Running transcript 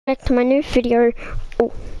back to my new video.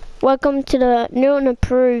 Oh, welcome to the new and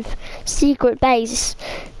approved secret base.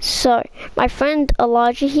 So my friend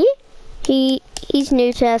Elijah here, he's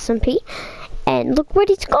new to SMP, and look what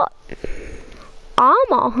he's got.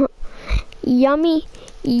 Armor. Yummy,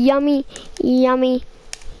 yummy, yummy,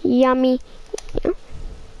 yummy.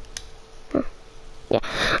 Yeah,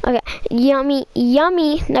 okay, yummy,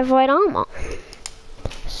 yummy, never right armor.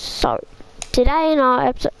 So today in our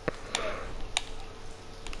episode,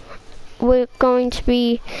 we're going to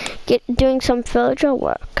be doing some villager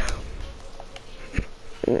work.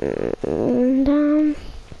 And,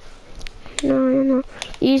 no.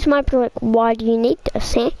 You might be like, why do you need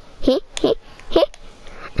this?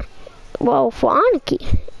 Well, for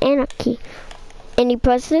anarchy. Any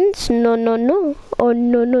presidents? No. Oh,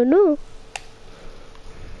 no. No.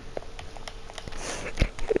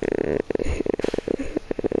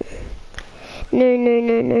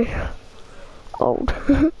 Old.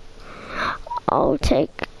 I'll take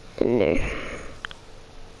no.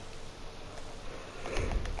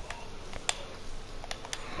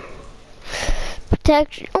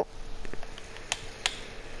 Protection. Oh.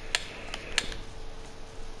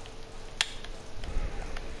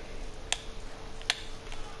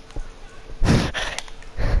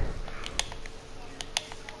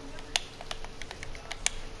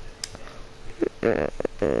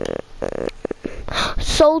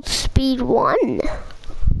 Sold speed 1.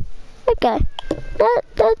 Okay,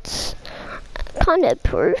 that's kind of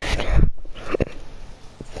approved.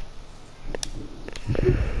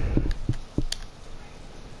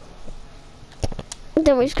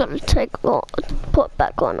 Then we just gotta put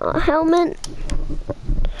back on our helmet.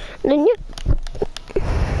 And then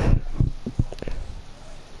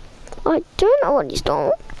I don't know what he's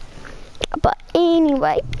doing, but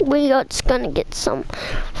anyway, we are just gonna get some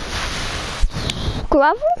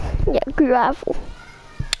gravel. Yeah, gravel.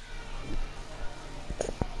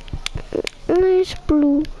 Nice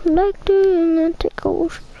blue, like the Atlantic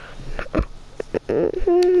Ocean.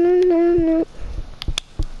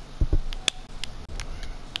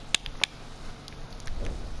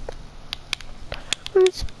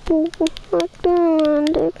 Nice blue, like the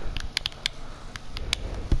Atlantic.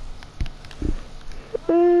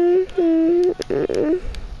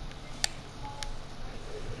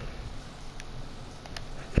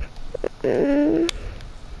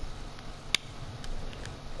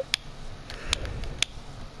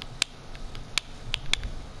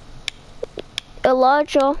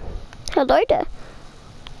 Elijah, hello there.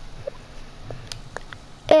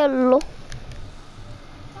 Hello.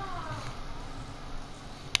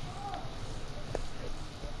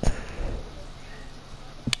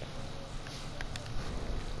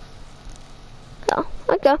 Oh,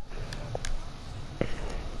 okay.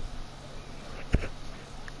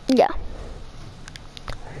 Yeah.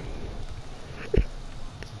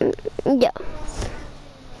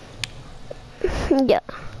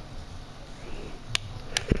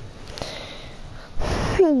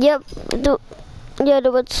 Yep,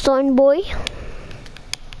 the redstone boy.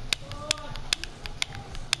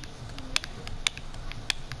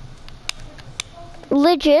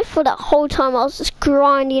 Legit, for that whole time I was just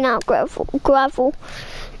grinding out gravel.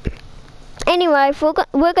 Anyway, if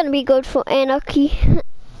we're gonna be good for anarchy.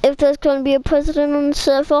 If there's gonna be a president on the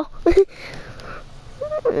server.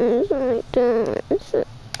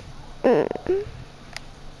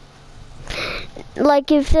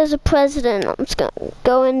 Like if there's a president, I'm just gonna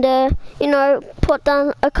go in there, put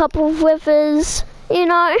down a couple of rivers,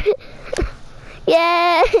 Yeah,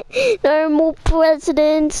 no more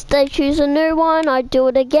presidents, they choose a new one, I do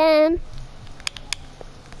it again.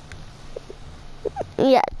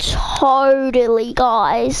 Yeah, totally,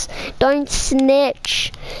 guys. Don't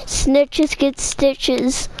snitch. Snitches get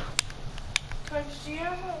stitches.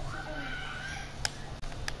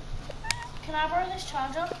 Can I borrow this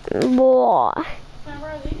charger? Why? Can I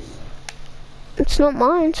borrow these? It's not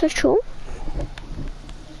mine, so sure.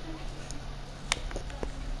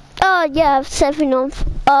 Oh yeah, I've 7 on,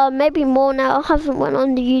 maybe more now. I haven't went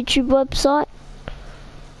on the YouTube website.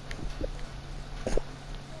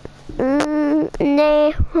 Nah,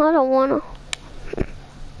 I don't wanna.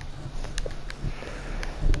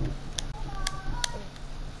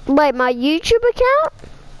 Wait, my YouTube account?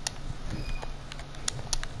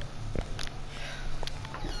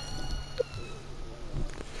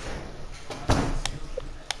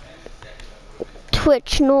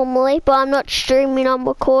 Twitch normally, but I'm not streaming, I'm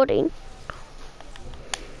recording.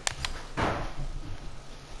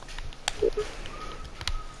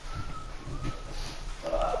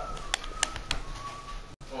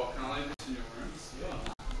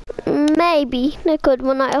 Maybe they could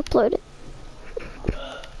when I upload it.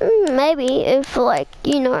 maybe if like,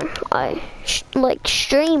 you know, I like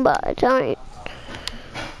stream, but I don't.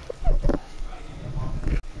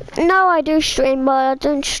 No, I do stream, but I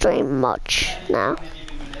don't stream much now.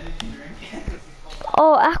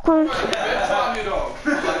 Oh, Aqua.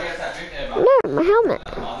 No, my helmet.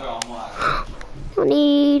 I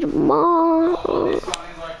need more.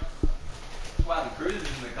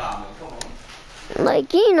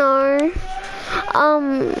 Like, you know,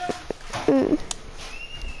 mm.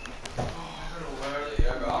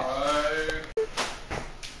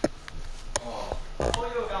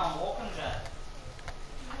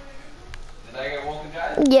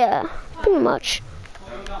 Yeah, pretty much.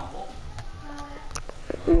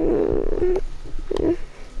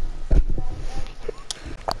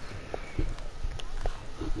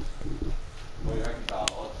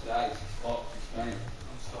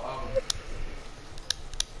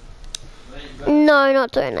 No,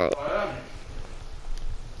 not doing it.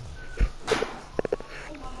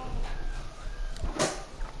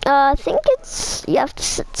 I think it's, you have to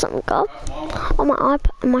set something up. Oh, my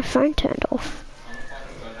iPad, my phone turned off.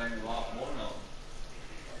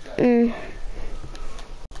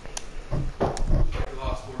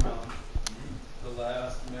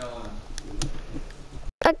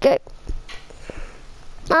 Okay.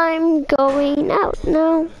 I'm going out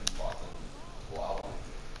now.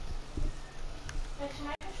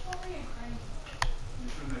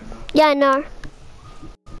 Yeah, I know.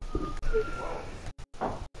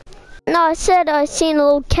 No, I said I seen a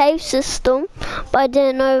little cave system, but I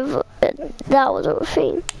didn't know that was a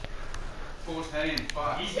thing.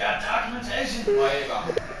 He's got documentation.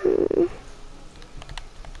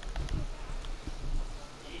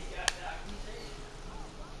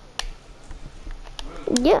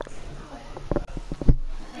 Yeah.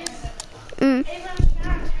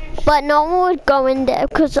 But no one would go in there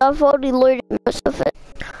because I've already looted most of it.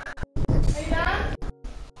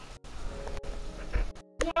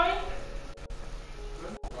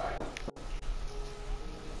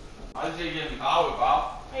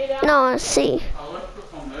 No, I see.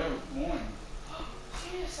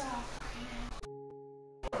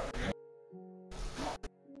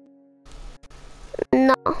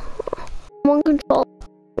 No. I'm on control.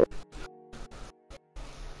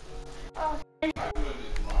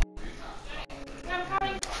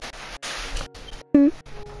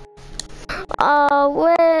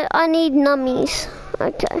 Where I need nummies.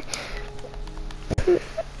 Okay.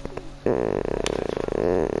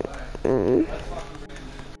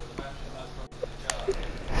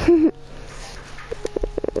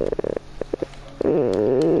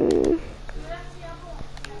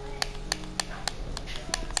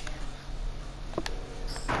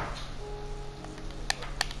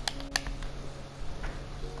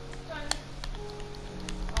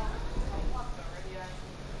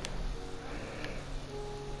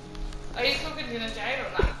 Are you cooking dinner tonight or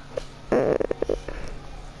not?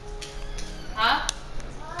 Huh?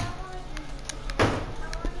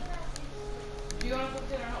 Do you want to cook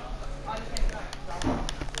dinner on the same time?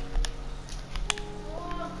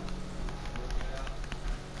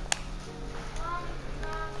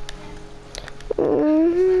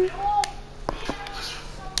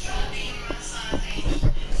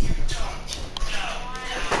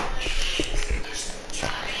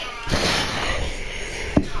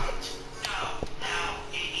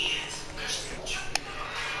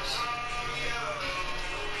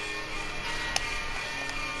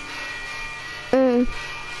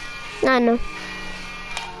 I know.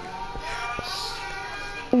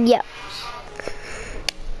 Yeah.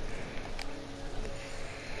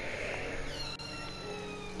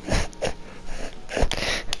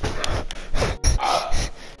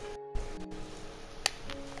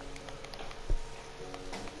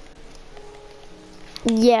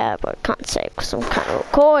 Yeah, but I can't say because I'm kind of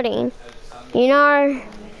recording. You know?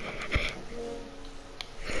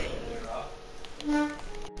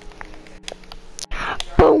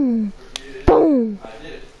 Boom. Boom.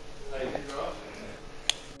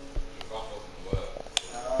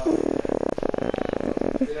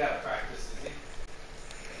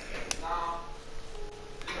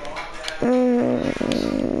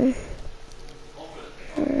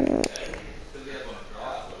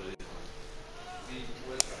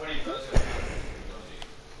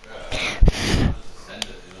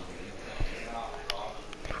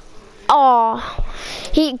 Oh,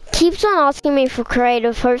 he keeps on asking me for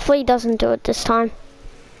creative. Hopefully he doesn't do it this time.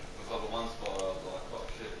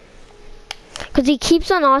 Because he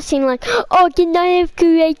keeps on asking like, oh, can I have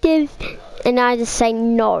creative? And I just say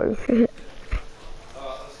no.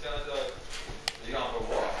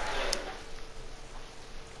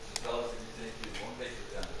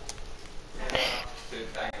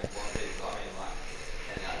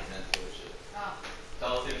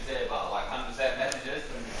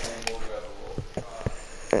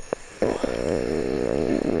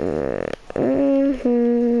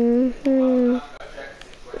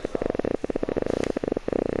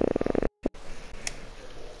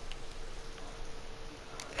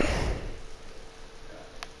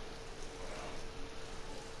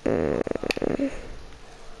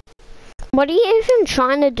 What are you even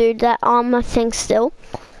trying to do, that armor thing still?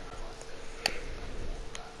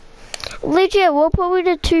 Legit, we're probably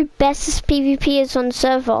the two bestest PvPers on the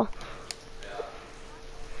server.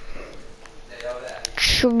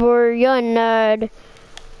 True, you're a nerd.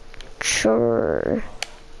 True.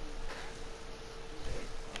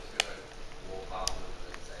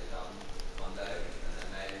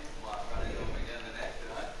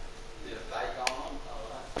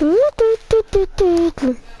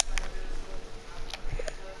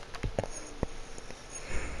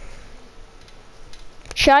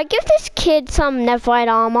 Should I give this kid some Neverite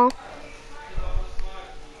armor?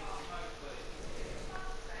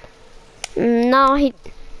 No, he...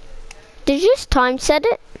 Did you just time set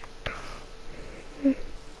it?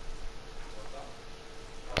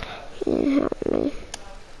 Help me.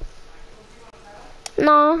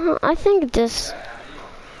 No, I think this...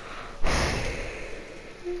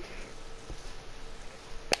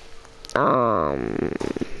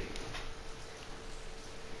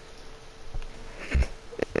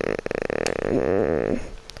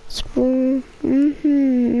 Spoon.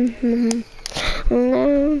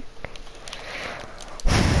 No.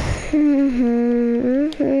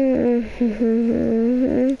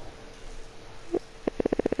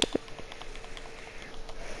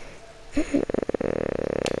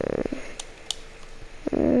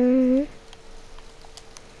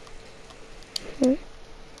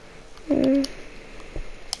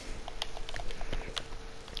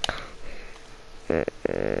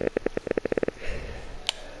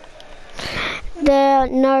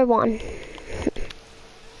 No one.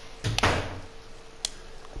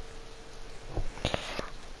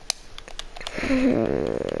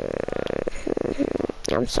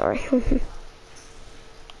 I'm sorry.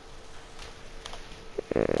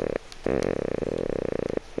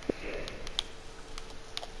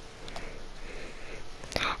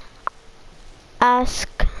 Ask.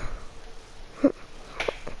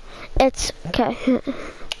 It's okay.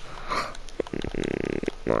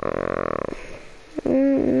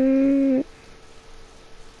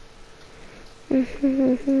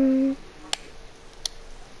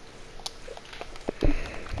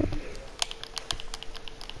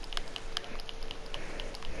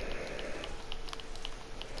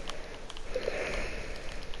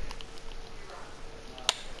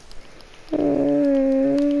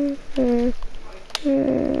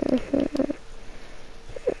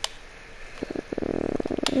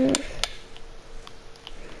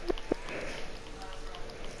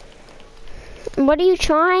 What are you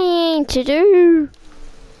trying to do?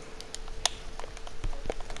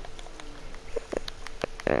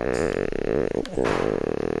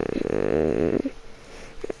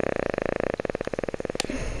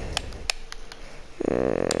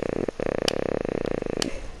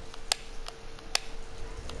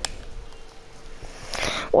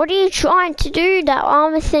 What are you trying to do? That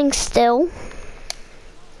armor thing still?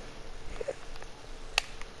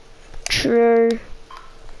 True.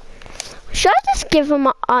 Should I just give him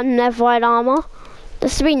a Neverite armor?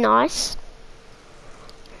 This would be nice.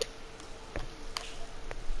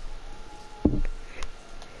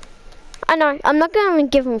 I know, I'm not going to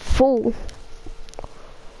give him full.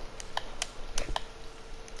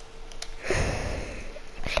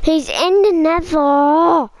 He's in the nether.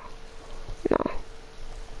 No.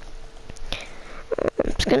 I'm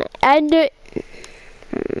just going to end it.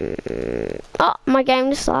 Oh, my game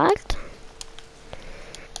just lagged.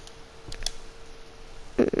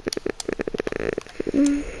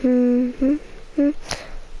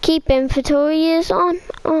 Keep inventory on.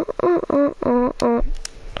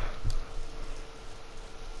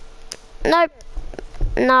 Nope.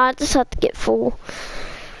 No, I just have to get full.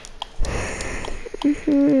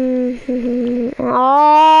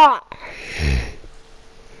 Oh.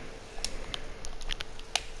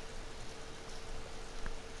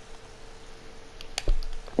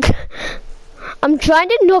 I'm trying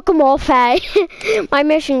to knock him off, hey. My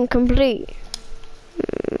mission complete.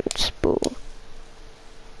 Spool.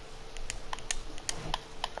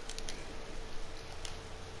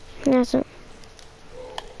 That's it.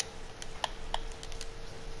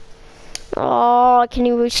 Oh, can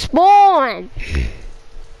you respawn?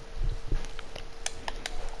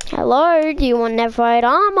 Hello, do you want Neverite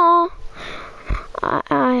armor?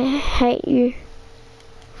 I hate you.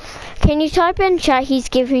 Can you type in chat he's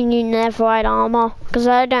giving you Neverite armor? Because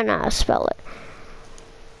I don't know how to spell it.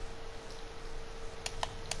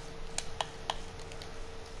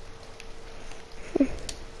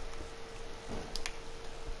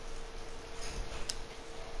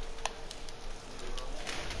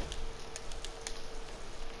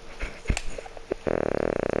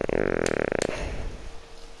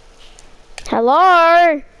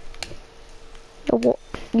 Hello?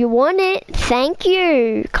 You want it? Thank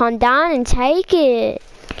you. Come down and take it.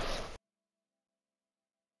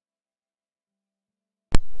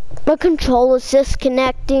 My controller's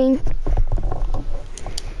disconnecting.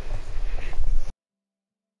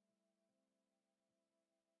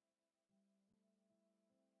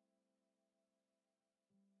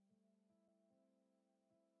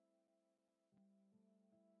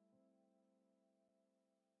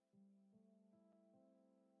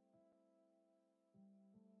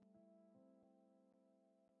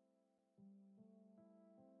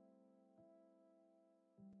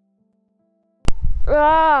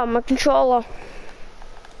 Ah, my controller.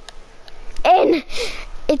 In!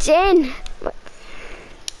 It's in!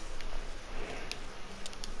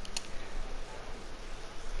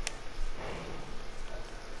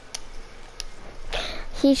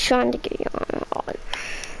 He's trying to get you on.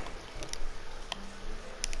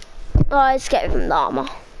 Oh, I escaped from the armor.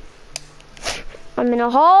 I'm in a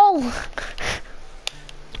hole.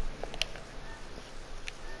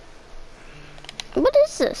 What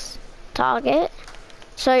is this? Target.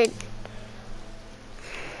 So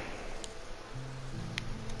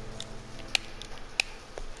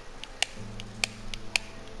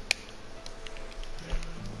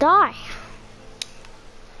die.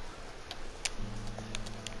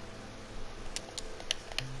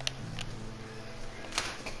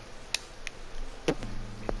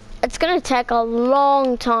 It's gonna take a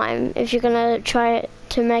long time if you're gonna try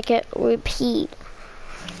to make it repeat.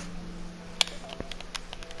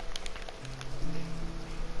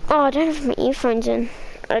 Oh, I don't have my earphones in.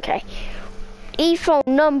 Okay. Earphone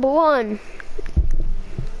number 1.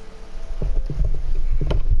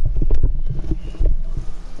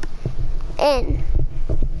 In.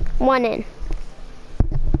 1 in.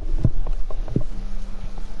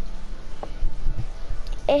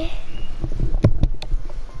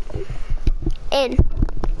 In.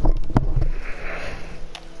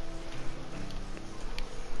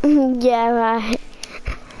 Yeah, right.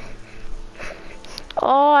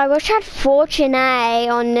 Oh, I wish I had Fortune A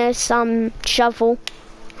on this shovel.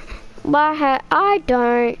 But I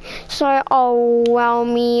don't. So, oh, well,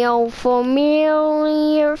 me, oh,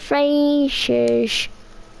 familiar faces.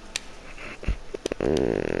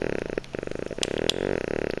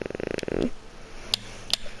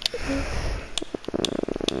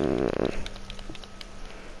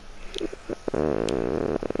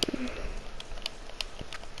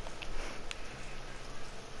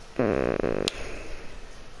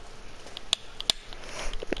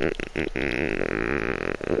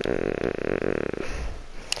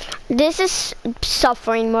 This is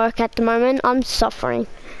suffering work at the moment. I'm suffering,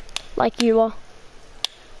 like you are.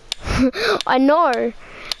 I know.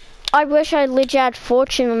 I wish I legit had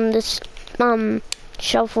Fortune on this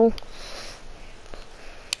shovel.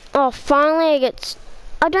 Oh, finally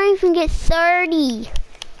I don't even get 30.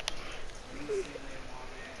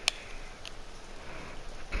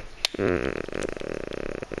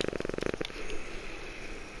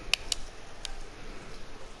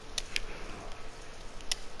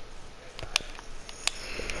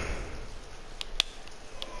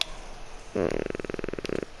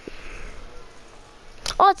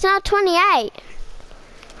 Oh, it's now 28.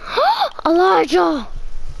 Elijah!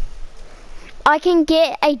 I can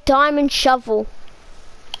get a diamond shovel.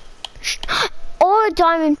 Or a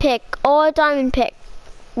diamond pick. Or a diamond pick.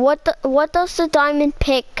 What does the diamond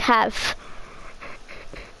pick have?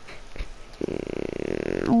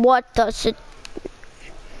 What does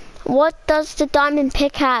the diamond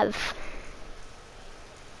pick have?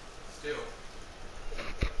 Still.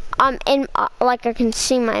 I'm in, like I can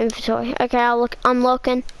see my inventory. Okay, I'm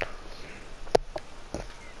looking. You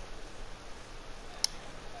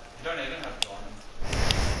don't even have diamonds.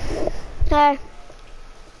 Okay.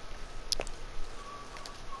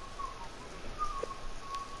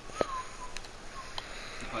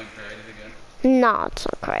 You playing creative again? No, it's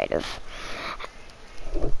not creative.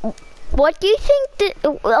 What do you think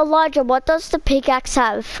Elijah, what does the pickaxe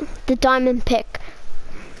have? The diamond pick.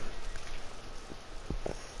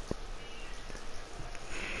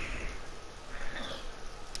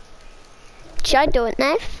 Should I do it,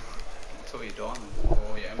 Nath? It's all your diamonds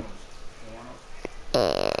or your emeralds. Why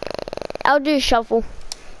not? I'll do shovel.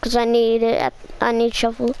 Because I need it. I need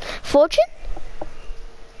shovel. Fortune?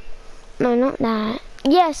 No, not that.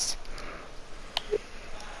 Yes.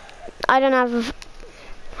 I don't have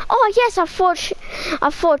oh yes, I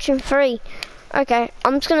fortune 3. Okay,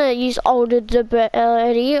 I'm just gonna use all the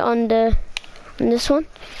ability on this one.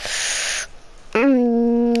 Yum. Or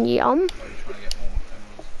are you trying to get more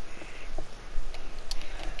emeralds?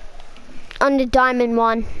 On the diamond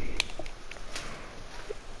one.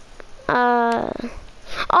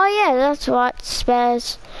 Oh yeah, that's right,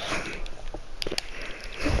 spares.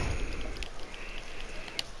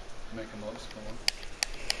 Make a mod spawn.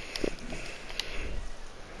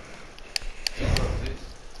 What's this?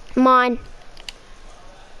 Mine.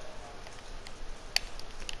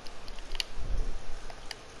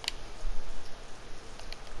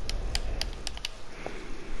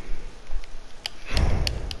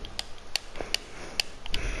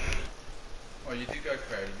 Oh, you did go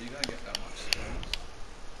creative. You're gonna get that much spawns.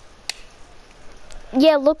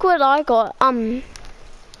 Yeah, look what I got.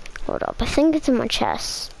 Hold up, I think it's in my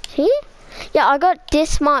chest. See? Yeah, I got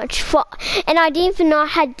this much and I didn't even know I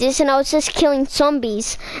had this, and I was just killing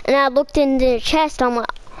zombies. And I looked in the chest, I'm like,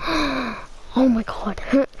 oh my god.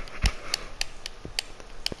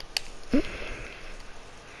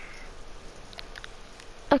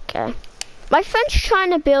 Okay. My friend's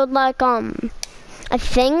trying to build like a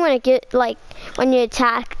thing when it get like when you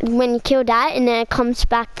kill that, and then it comes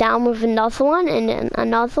back down with another one and then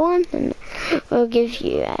another one, and it'll give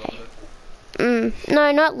you a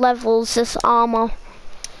no, not levels, just armor.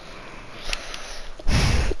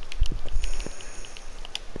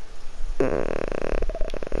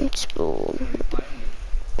 It's cool.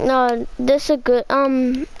 No, this is a good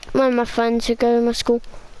one of my friends who go to my school.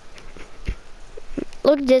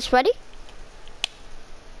 Look at this, ready?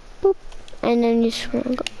 Boop. And then you just go.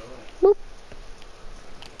 Boop.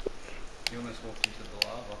 You almost walked into the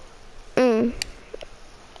lava.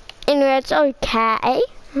 Anyway, it's okay.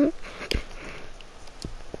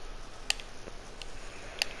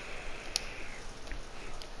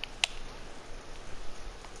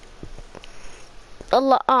 A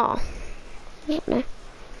lot. Oh. No.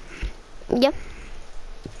 Yep.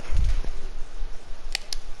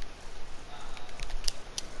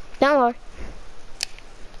 Don't worry.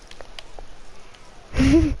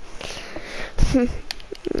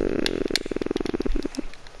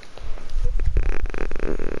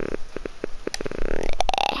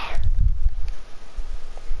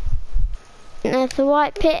 That's a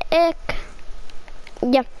white pick.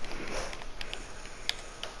 Yep.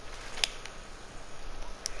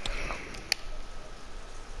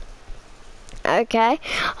 Okay.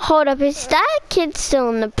 Hold up, is that kid still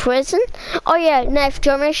in the prison? Oh yeah, Neff, do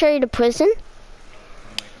you want me to show you the prison?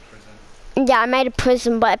 Yeah, I made a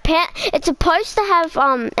prison, but it's supposed to have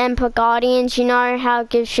Emperor Guardians. You know how it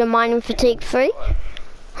gives you mining fatigue 3?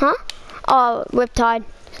 Huh? Oh, Riptide.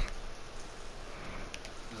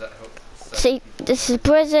 Does that help? See, this is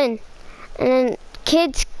prison. And then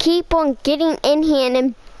kids keep on getting in here and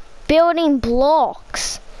then building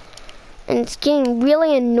blocks. And it's getting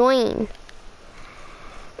really annoying.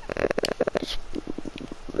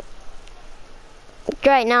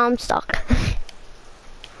 Great, now I'm stuck.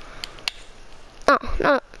 Oh,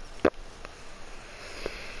 no.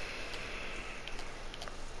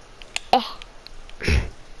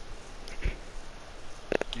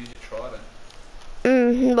 Use your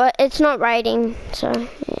trident. But it's not rating, so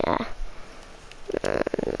yeah.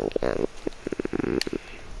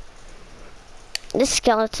 This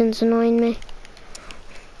skeleton's annoying me.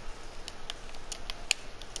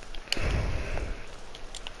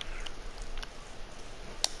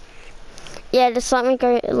 Yeah, just let me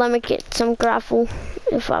get some gravel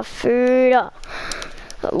if I food up.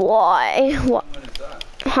 Why? What? What is that?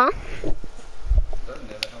 Huh? Is that a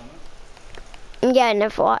nether helmet? Yeah,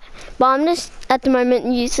 never what. But I'm just at the moment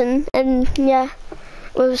using, and yeah,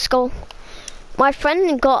 with a skull. My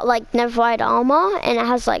friend got like netherite armor, and it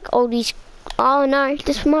has like all these. Oh no,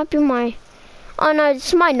 this might be my. Oh no, this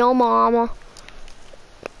is my normal armor.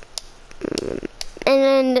 And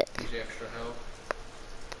then. Gives you extra health.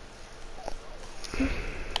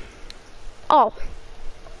 Oh,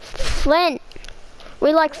 flint.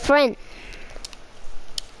 We like flint.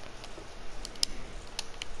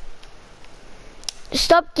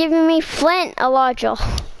 Stop giving me flint, Elijah.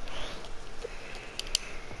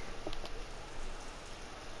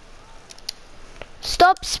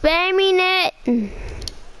 Stop spamming it.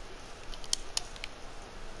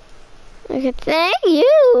 Okay, thank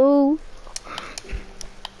you.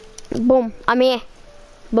 Boom, I'm here.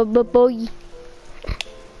 Boy.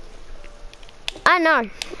 I know.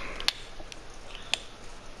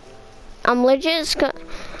 I'm legit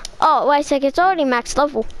oh, wait a sec, it's already max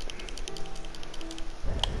level.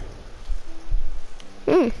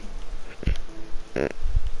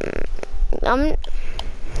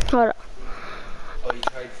 Hold up. Oh, you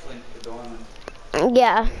trade flint for diamond.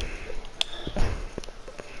 Yeah.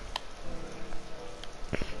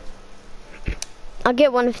 I'll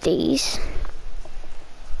get one of these.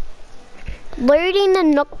 Looting the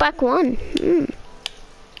knockback one.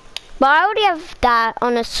 But I already have that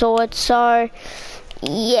on a sword, so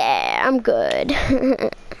Yeah, I'm good.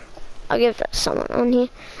 I'll give that to someone on here.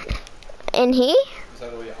 And here? Is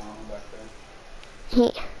that all your armor back there?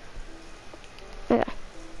 Here. Okay.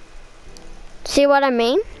 See what I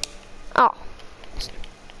mean? Oh.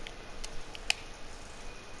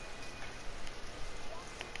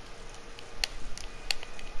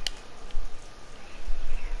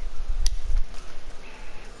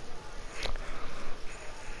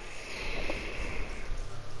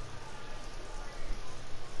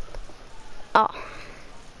 Oh.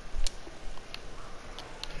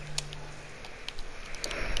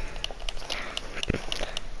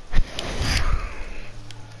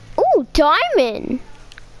 Ooh, diamond.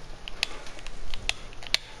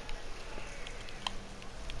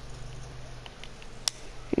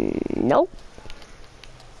 Nope.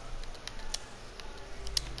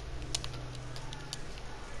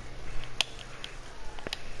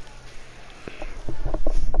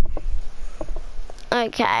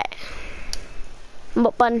 Okay.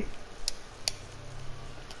 What button?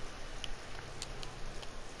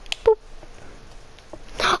 Boop.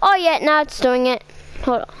 Oh yeah, now it's doing it.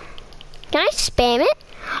 Hold on. Can I spam it?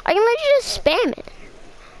 I can literally just spam it.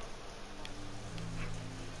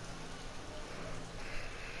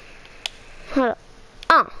 Hold on.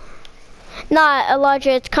 Oh. No,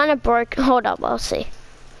 Elijah, it's kind of broke. Hold up, I'll see.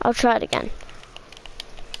 I'll try it again.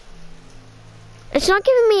 It's not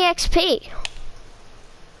giving me XP.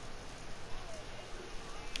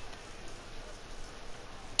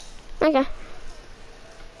 Okay.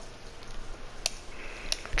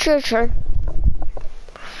 True.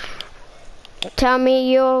 Tell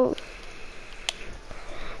me you'll...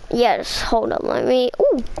 Yes, hold on, let me...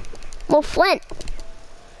 Ooh, more flint.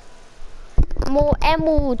 More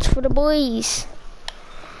emeralds for the boys.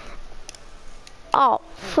 Oh,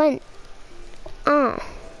 flint.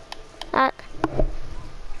 That...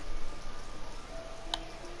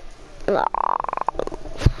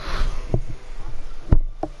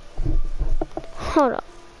 Hold up.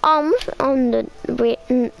 I'm on the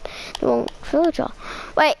wrong villager.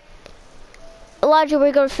 Wait. Elijah,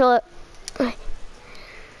 we gotta fill it. Wait.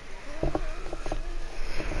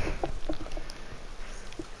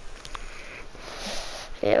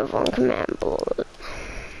 Yeah, one command bullet.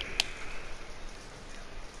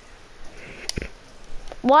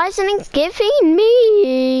 Why isn't it giving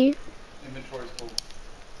me? Inventory's full.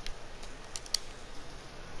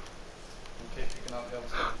 Okay, picking up the other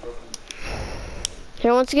stuff and dropping.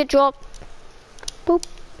 Here wants to get dropped. Boop.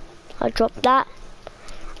 I drop that.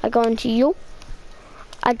 I go into you.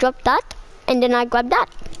 I drop that. And then I grab that.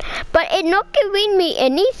 But it's not giving me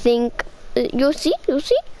anything. You'll see.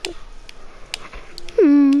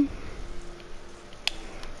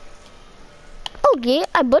 Okay,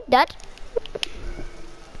 I bought that.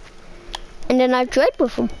 And then I trade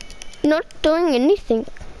with him. Not doing anything.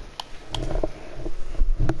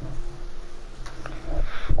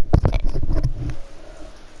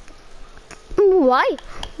 Why?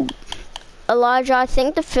 Elijah, I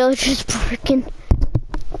think the village is broken.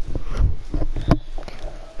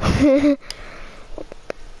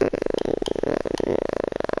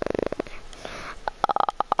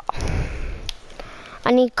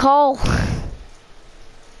 I need coal.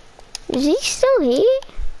 Is he still here?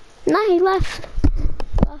 No, he left.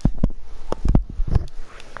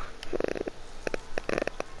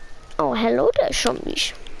 Oh, hello there,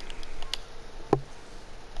 zombies.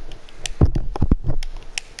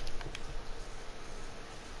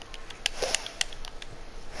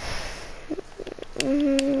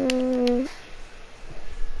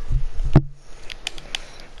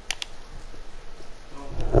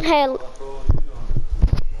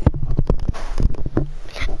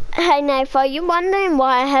 Hey Nath, are you wondering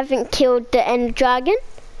why I haven't killed the Ender Dragon?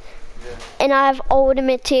 Yeah. And I have all the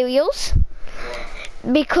materials?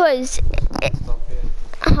 Why? Because... Stuff here.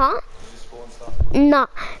 Huh? You just spawn stuff. Nah,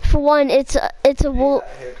 for one, it's a wool...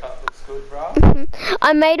 That haircut looks good, bruh.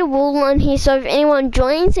 I made a wool on here so if anyone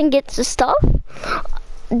joins and gets the stuff,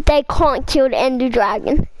 they can't kill the Ender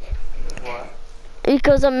Dragon. Why?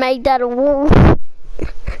 Because I made that a wool.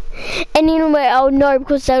 And anyway, I'll know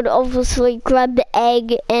because they would obviously grab the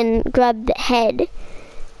egg and grab the head.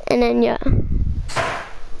 And then, yeah.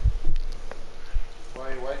 What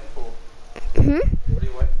are you waiting for? Hmm? What are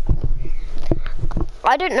you waiting for?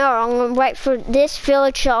 I don't know. I'm going to wait for this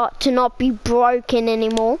villager to not be broken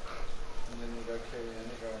anymore. And then you go kill the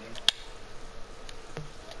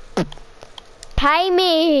Ender Dragon. Pay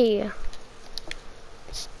me!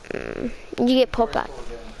 You get put back.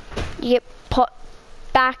 You get put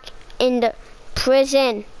back in the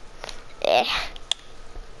prison. Eh.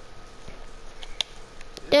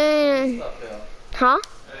 Huh?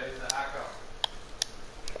 Hey, he's a hacker.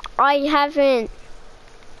 I haven't.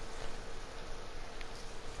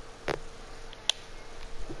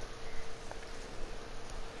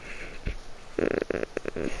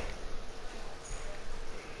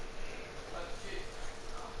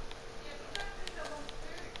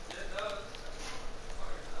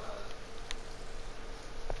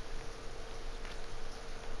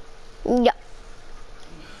 Yeah.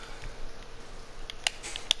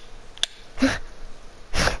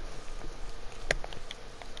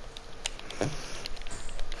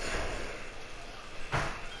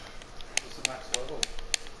 What's the max level?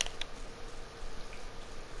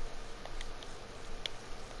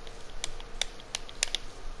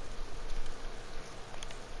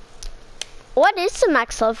 What is the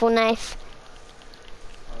max level knife?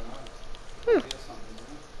 I don't know. Hmm. Maybe it's something,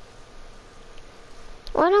 isn't it?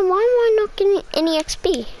 Why am I not getting any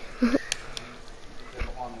XP? Because they're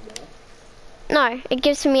behind the wall. No, it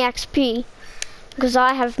gives me XP because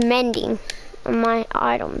I have mending on my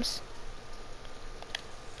items.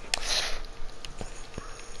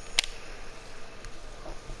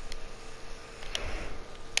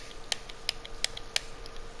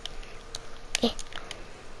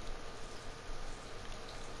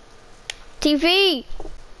 TV!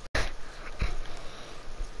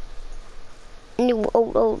 New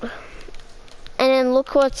old. And then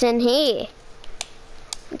look what's in here.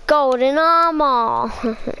 Golden armor.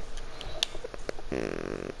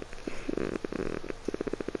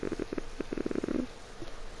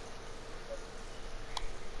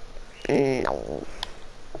 No.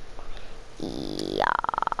 Yeah.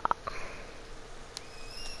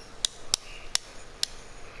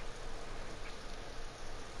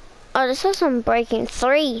 Oh, this has some breaking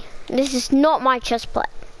 3. This is not my chest plate.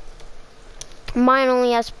 Mine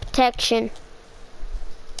only has protection.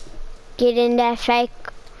 Get in there, fake.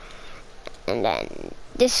 And then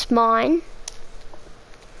this is mine.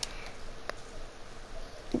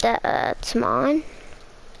 That's mine.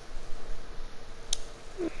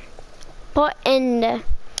 Put in the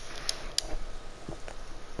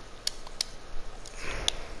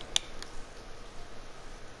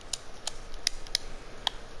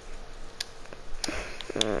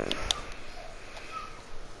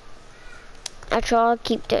actually, I'll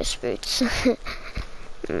keep those boots.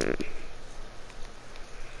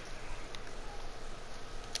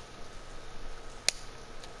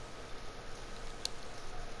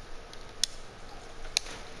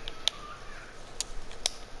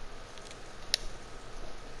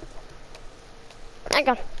 I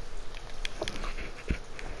got.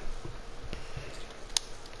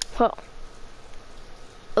 Well,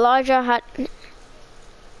 Elijah had.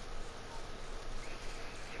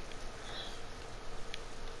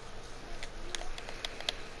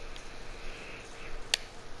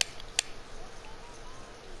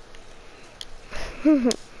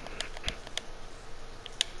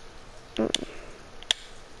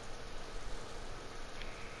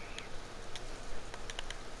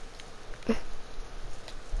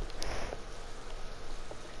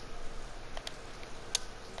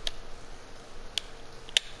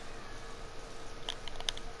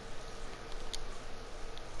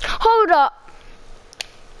 Hold up!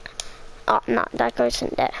 Oh no, that goes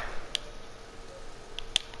in there.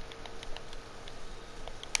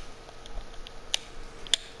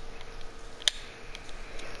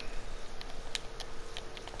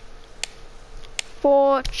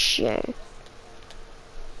 Fortune.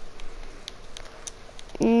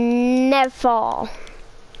 Never.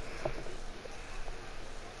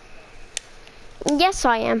 Yes,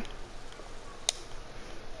 I am.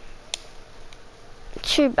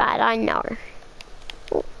 Too bad, I know.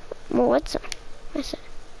 Oh, well, what's it? What's it?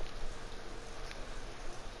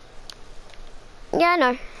 Yeah, I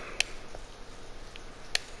know.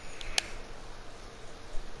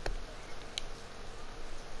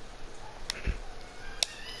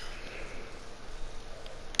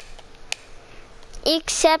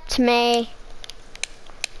 Except me.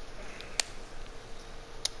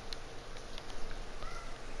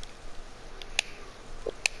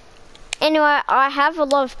 Anyway, I have a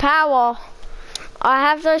lot of power. I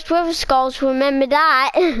have those river skulls, remember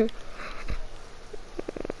that.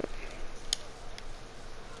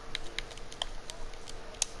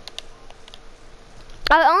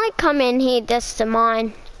 I only come in here just to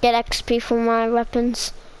mine, get XP from my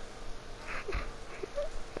weapons.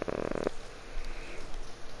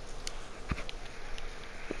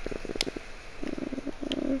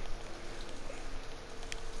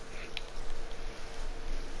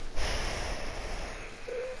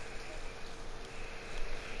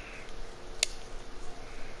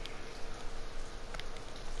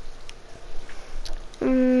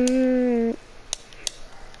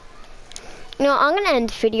 No, I'm gonna end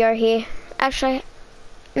the video here. Actually,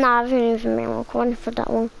 no, I haven't even been recording for that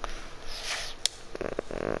long.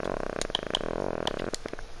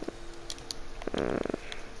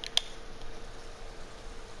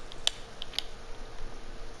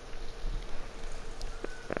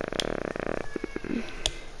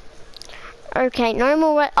 Okay, no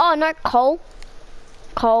more. Oh no, coal.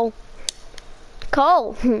 Coal.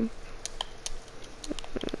 Coal.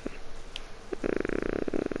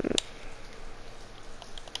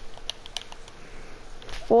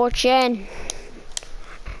 Fortune.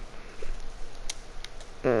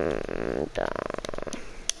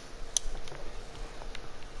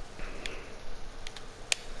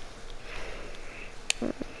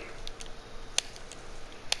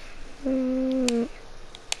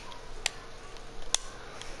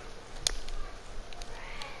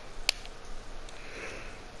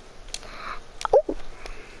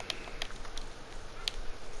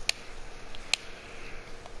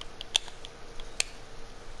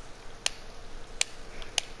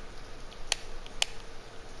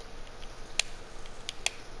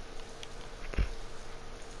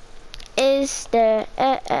 Is the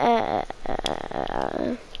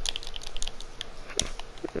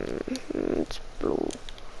it's blue.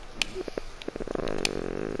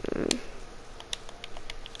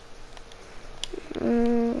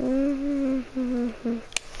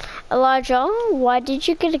 Elijah, why did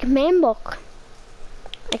you get a command book?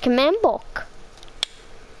 A command book.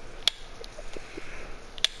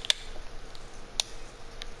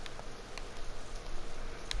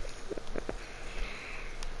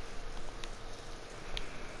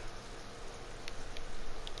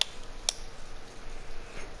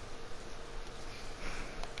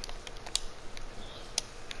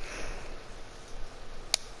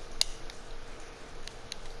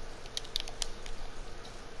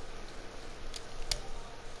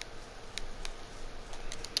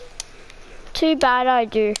 Too bad I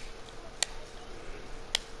do.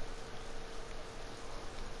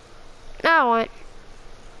 No, I won't.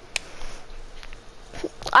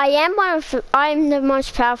 I'm the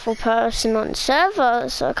most powerful person on the server,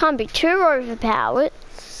 so I can't be too overpowered.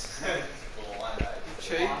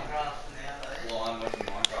 Cheat?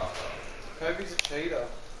 Kobe's a cheater.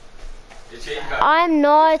 You're cheating, Kobe. I'm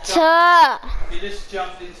not. He just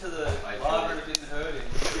jumped into the lava and it didn't hurt him.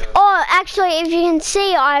 Oh, actually, if you can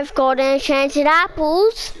see, I've got enchanted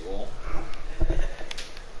apples.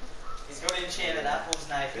 He's got enchanted apples,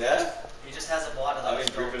 Nathan. Yeah? He just has a bite of I've those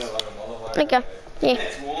been dripping dogs. it like a motherfucker. Okay. Yeah.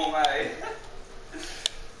 It's warm, eh?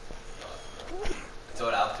 It's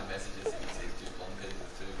all after messages if you see two blonde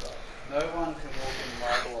pieces too, bro. No one can walk in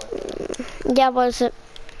lava like that. Yeah, was it?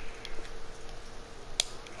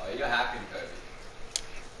 Oh, you're hacking, Kobe.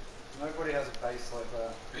 Nobody has a base like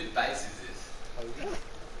that. Whose base is this? Kobe.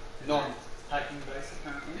 Non-hacking base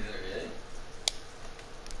apparently. Is it really?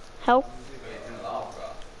 Help. It's in the lava, bro.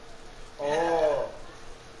 Oh.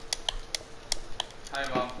 Hey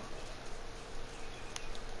mum.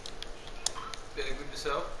 Feeling good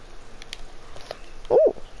yourself?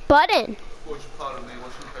 Ooh, button. Watch part of me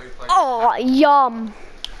watching Kobe play. Oh, yum.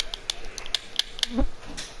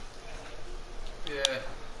 Yeah.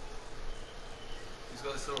 He's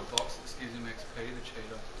got this little box that gives him XP, the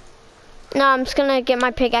cheater. No, I'm just gonna get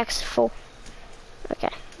my pickaxe full.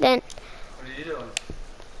 Okay, then. What are you doing?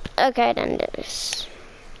 Okay, then do this.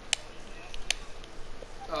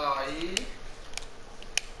 Oh, yeah.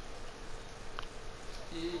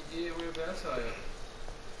 Yeah, whereabouts are you?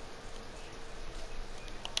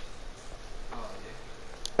 Oh,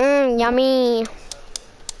 yeah. Yummy.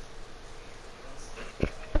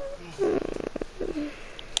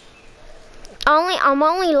 I'm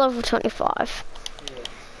only level 25.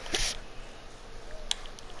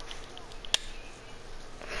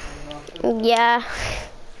 Yeah.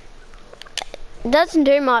 Doesn't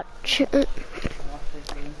do much.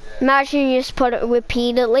 Imagine you just put it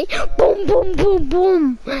repeatedly. Boom, boom, boom,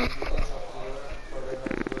 boom.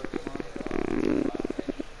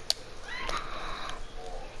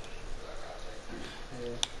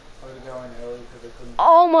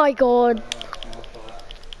 Oh my god.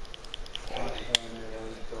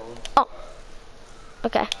 Oh.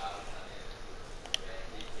 Okay.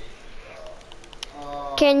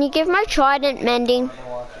 Can you give my trident mending?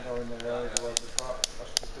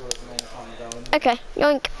 Okay,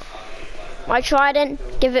 yoink. My trident,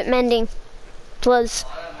 give it mending. Please.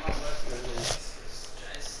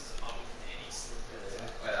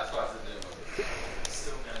 Wait, that's what I have to do.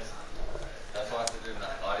 That's what I have to do in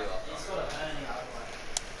that party last night.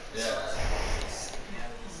 Yeah.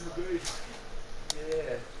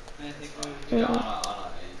 Yeah. Anything Yeah, I know,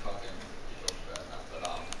 you fucking talk about that, but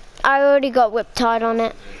I already got whip tied on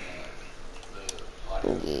it.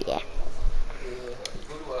 Yeah.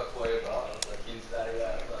 Good work for you, bro. Like, you started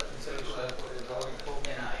that, but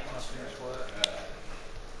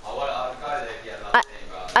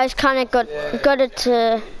I just kind of got it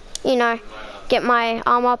to, you know, get my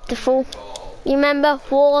arm up to full. You remember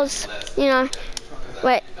wars? You know.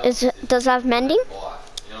 Wait, does it have mending? you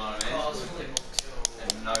know what I mean?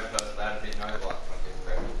 And no person, that'd be no like fucking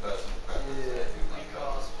personal preference.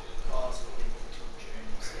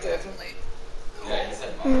 Definitely. Yeah, he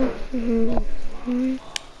said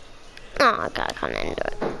Oh, God, I can't end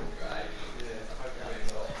it.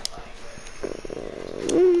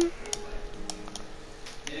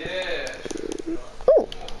 yeah. Ooh.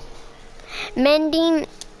 Mending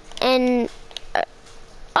and...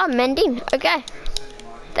 oh, mending. Okay.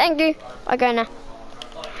 Thank you. Okay, now.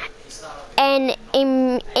 And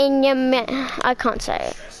in your... I can't say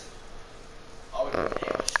it.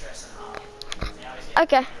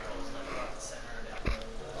 Okay.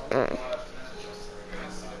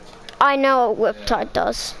 I know what Whiptide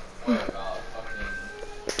does.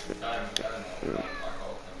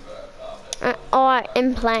 Alright,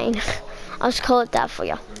 in playing. I'll just call it that for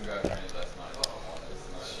you.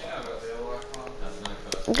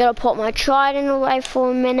 I'm gonna put my trident away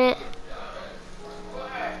for a minute.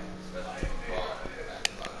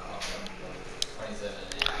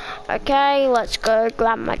 Okay, let's go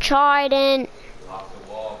grab my trident.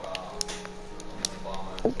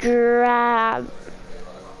 Grab.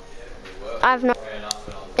 I've not,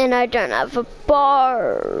 and I don't have a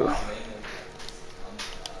bar.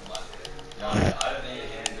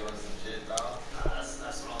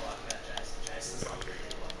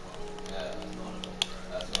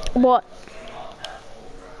 What?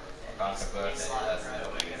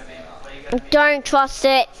 Don't trust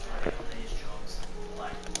it.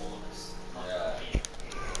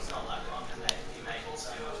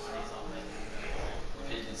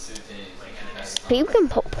 People can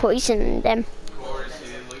put poison in them.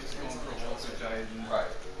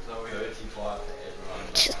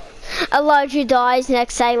 Elijah dies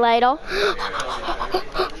next day later.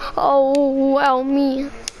 Oh, well, me.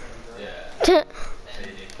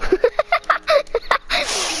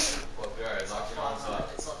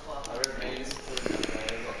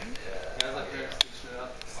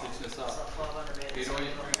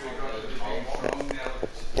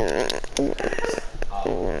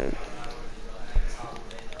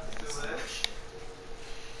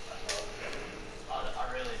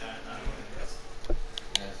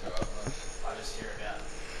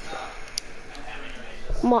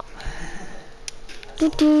 What?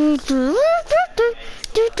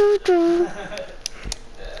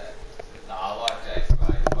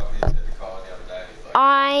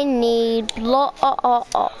 I need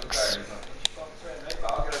blocks.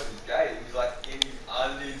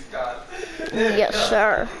 Yes,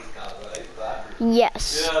 sir.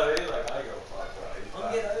 Yes.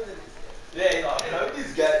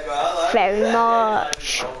 Very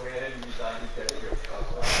much.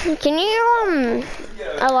 Can you,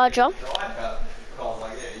 Elijah?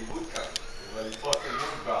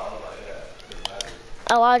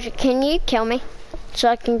 Elijah, can you kill me so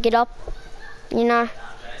I can get up? You know?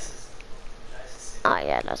 Oh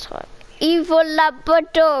yeah, that's right. Evil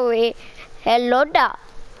laboratory. Hello da.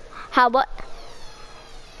 How about?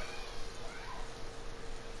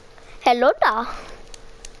 Hello da.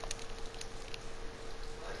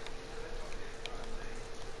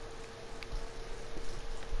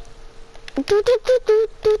 Do do do do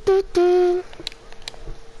do do do.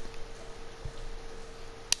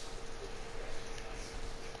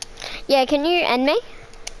 Yeah, can you end me?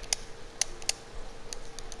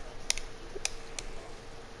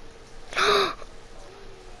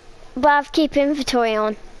 But I have to keep inventory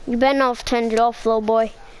on. You better not have turned it off, little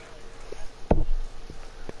boy.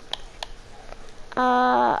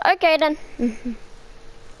 Okay then.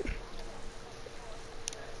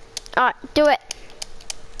 Alright, do it.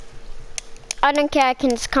 I don't care, I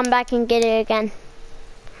can just come back and get it again.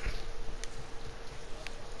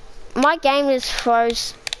 My game is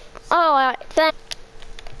froze. Oh, alright, thanks.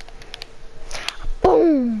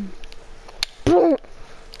 Boom! Boom!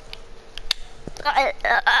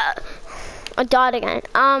 I died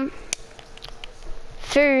again.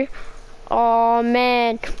 Through. Oh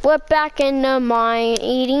man, we're back in the mine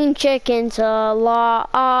eating chickens alive.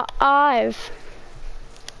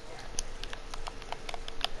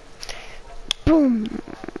 Boom,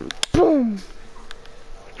 boom.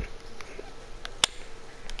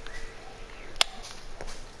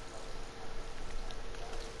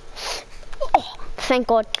 Oh, thank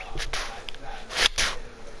God.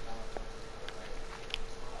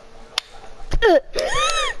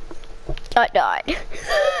 I died.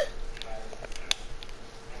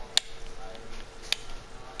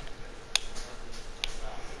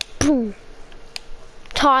 Boom.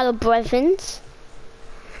 Tyler Brevins.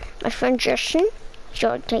 My friend Justin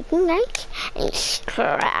started taking notes and he's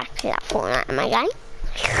cracked that Fortnite in my game.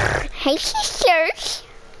 Hey sisters!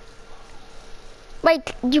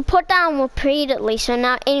 Wait, you put down repeatedly so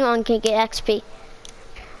now anyone can get XP.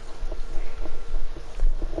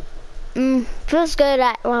 Feels good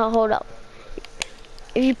at, well, hold up.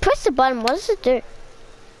 If you press the button, what does it do?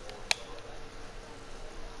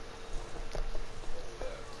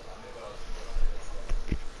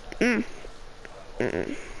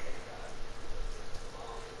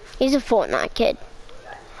 He's a Fortnite kid.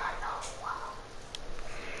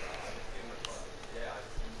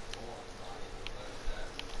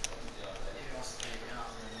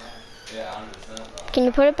 Can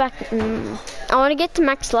you put it back? I want to get to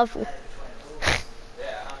max level.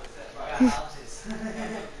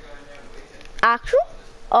 Actual?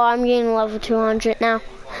 Oh, I'm getting level 200 now.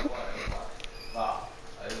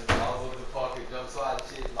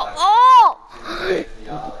 Oh!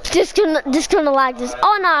 Just gonna lag this.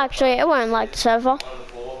 Oh no, actually, it won't lag the server.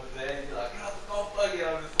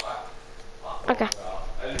 Okay.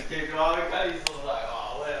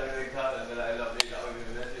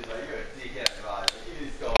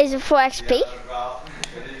 Is it for XP?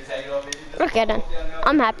 Okay then.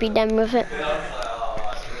 I'm happy then with it.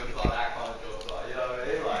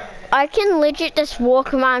 I can legit just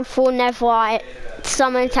walk around full Neverite.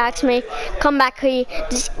 Someone attacks me, come back here,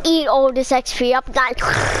 just eat all this XP up.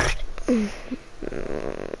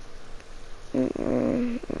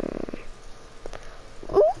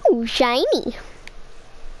 Ooh, shiny.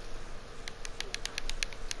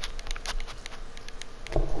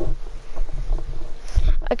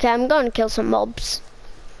 Okay, I'm going to kill some mobs.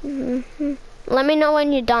 Let me know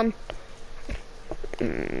when you're done.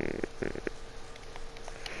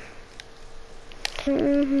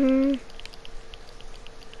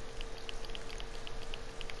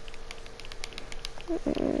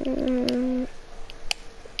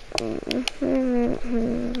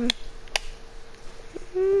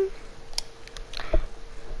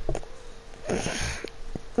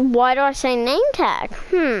 Why do I say name tag?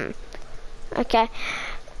 Okay.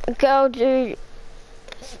 Go do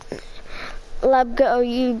lab go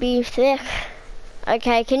you be thick.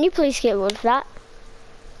 Okay, can you please get rid of that?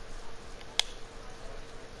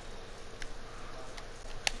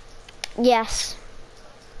 Yes.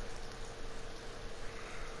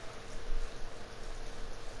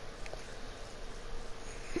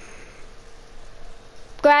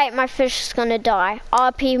 Great, my fish is gonna die.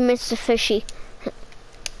 RP Mr. Fishy.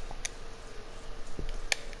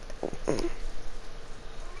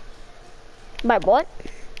 By what?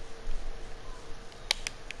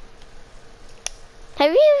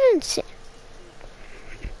 Have you even seen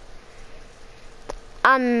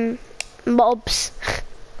mobs?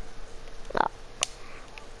 Oh.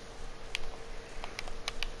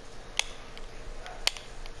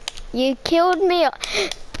 You killed me.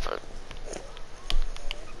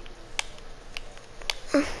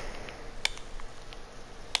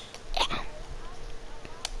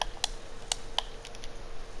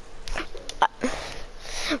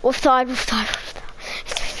 We've died.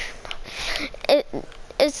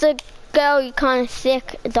 Is the girl you kind of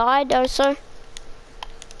thick died also?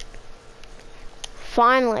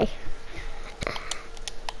 Finally.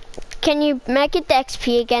 Can you make it the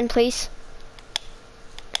XP again, please?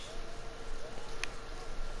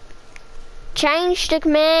 Change the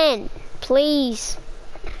command, please.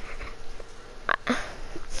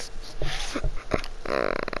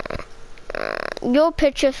 Your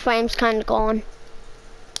picture frame's kind of gone.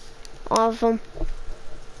 All of them.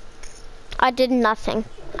 I did nothing.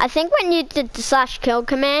 I think when you did the /kill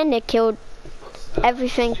command, it killed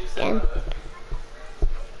everything again.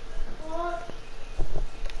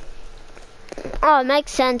 Oh, it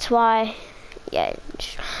makes sense why. Yeah.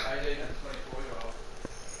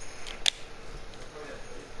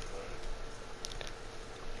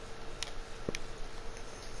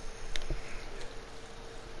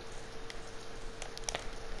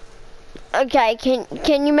 Okay,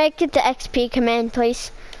 can you make it the XP command,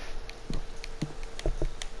 please?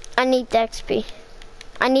 I need the XP.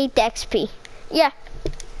 I need the XP. Yeah.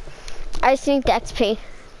 I just need the XP.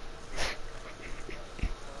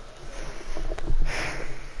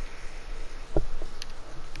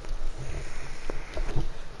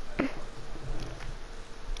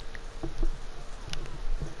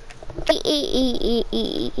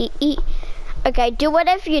 Okay, do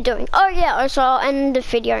whatever you're doing. Oh yeah, also I'll end the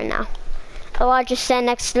video now. Elijah, stand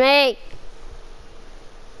next to me.